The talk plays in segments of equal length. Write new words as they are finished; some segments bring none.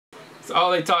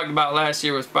All they talked about last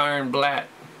year was Byron Blatt.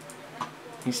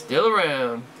 He's still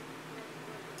around.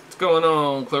 What's going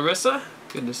on, Clarissa?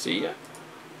 Good to see you.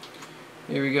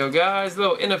 Here we go, guys.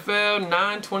 Little NFL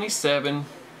 927.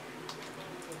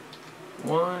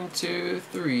 1, 2,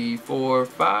 3, 4,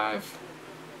 5.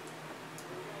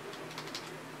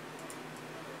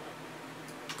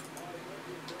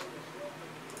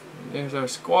 There's our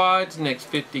squads. Next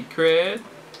 50 cred.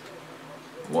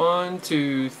 1,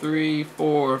 2, 3,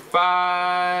 4,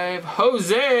 5.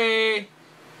 Jose!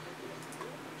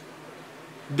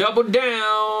 Double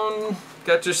down.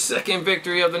 Got your second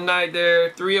victory of the night there.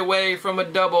 3 away from a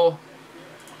double.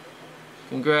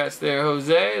 Congrats there,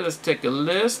 Jose. Let's take a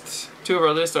list. 2 of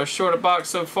our lists are short of box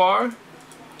so far.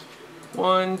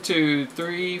 1, 2,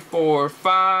 3, 4,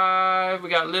 5. We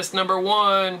got list number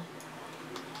 1.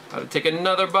 Gotta take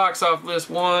another box off list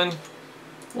 1.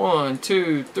 1,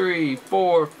 2, 3,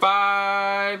 4,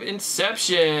 5.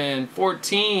 Inception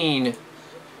 14.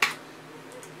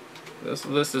 This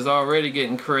list is already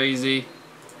getting crazy.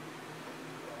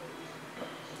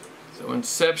 So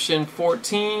Inception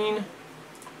 14.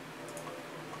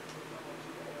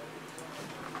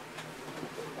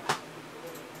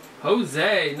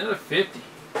 Jose, another 50.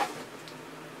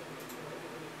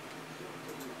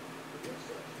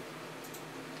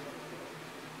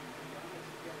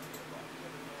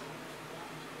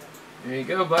 There you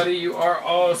go, buddy. You are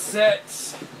all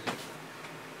set.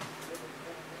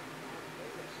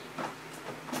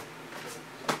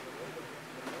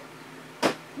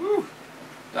 Woo.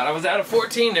 Thought I was out of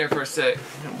 14 there for a sec.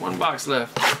 1 box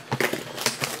left.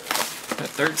 Got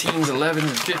 13s, 11s,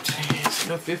 and 15s.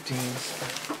 No 15s.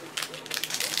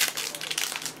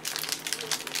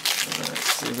 Let's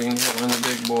see if we can get one of the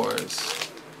big boys.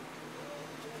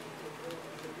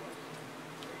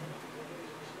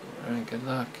 Alright, good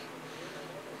luck.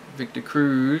 Victor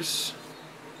Cruz,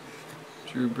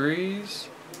 Drew Brees,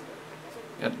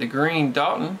 got the green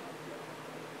Dalton,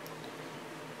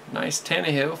 nice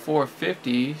Tannehill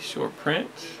 450 short print.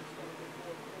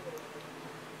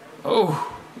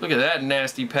 Oh, look at that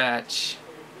nasty patch.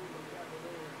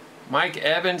 Mike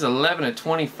Evans 11 of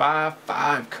 25,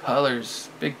 5 colors,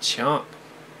 big chump.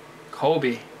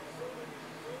 Kobe,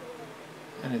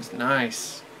 that is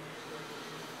nice.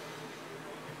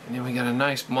 And then we got a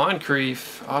nice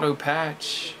Moncrief auto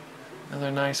patch.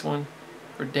 Another nice one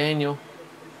for Daniel.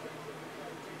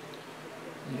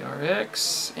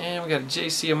 ERX. And we got a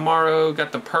JC Amaro.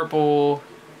 Got the purple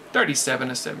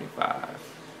 37 of 75.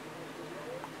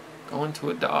 Going to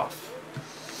a Dolph.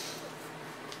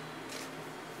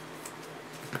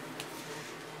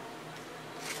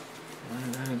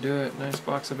 And that'll do it. Nice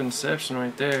box of Inception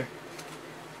right there.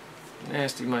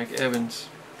 Nasty Mike Evans.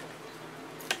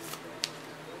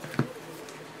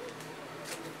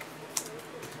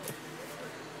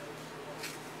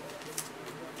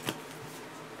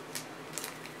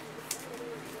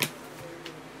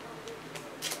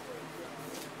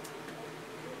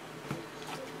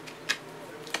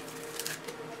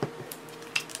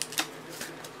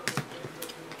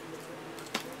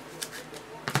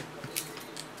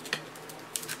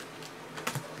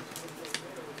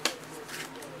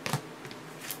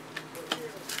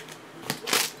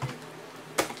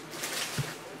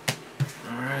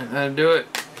 That'll do it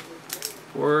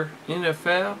for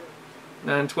NFL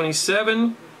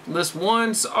 927. List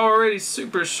 1's already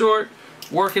super short.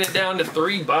 Working it down to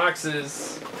 3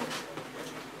 boxes.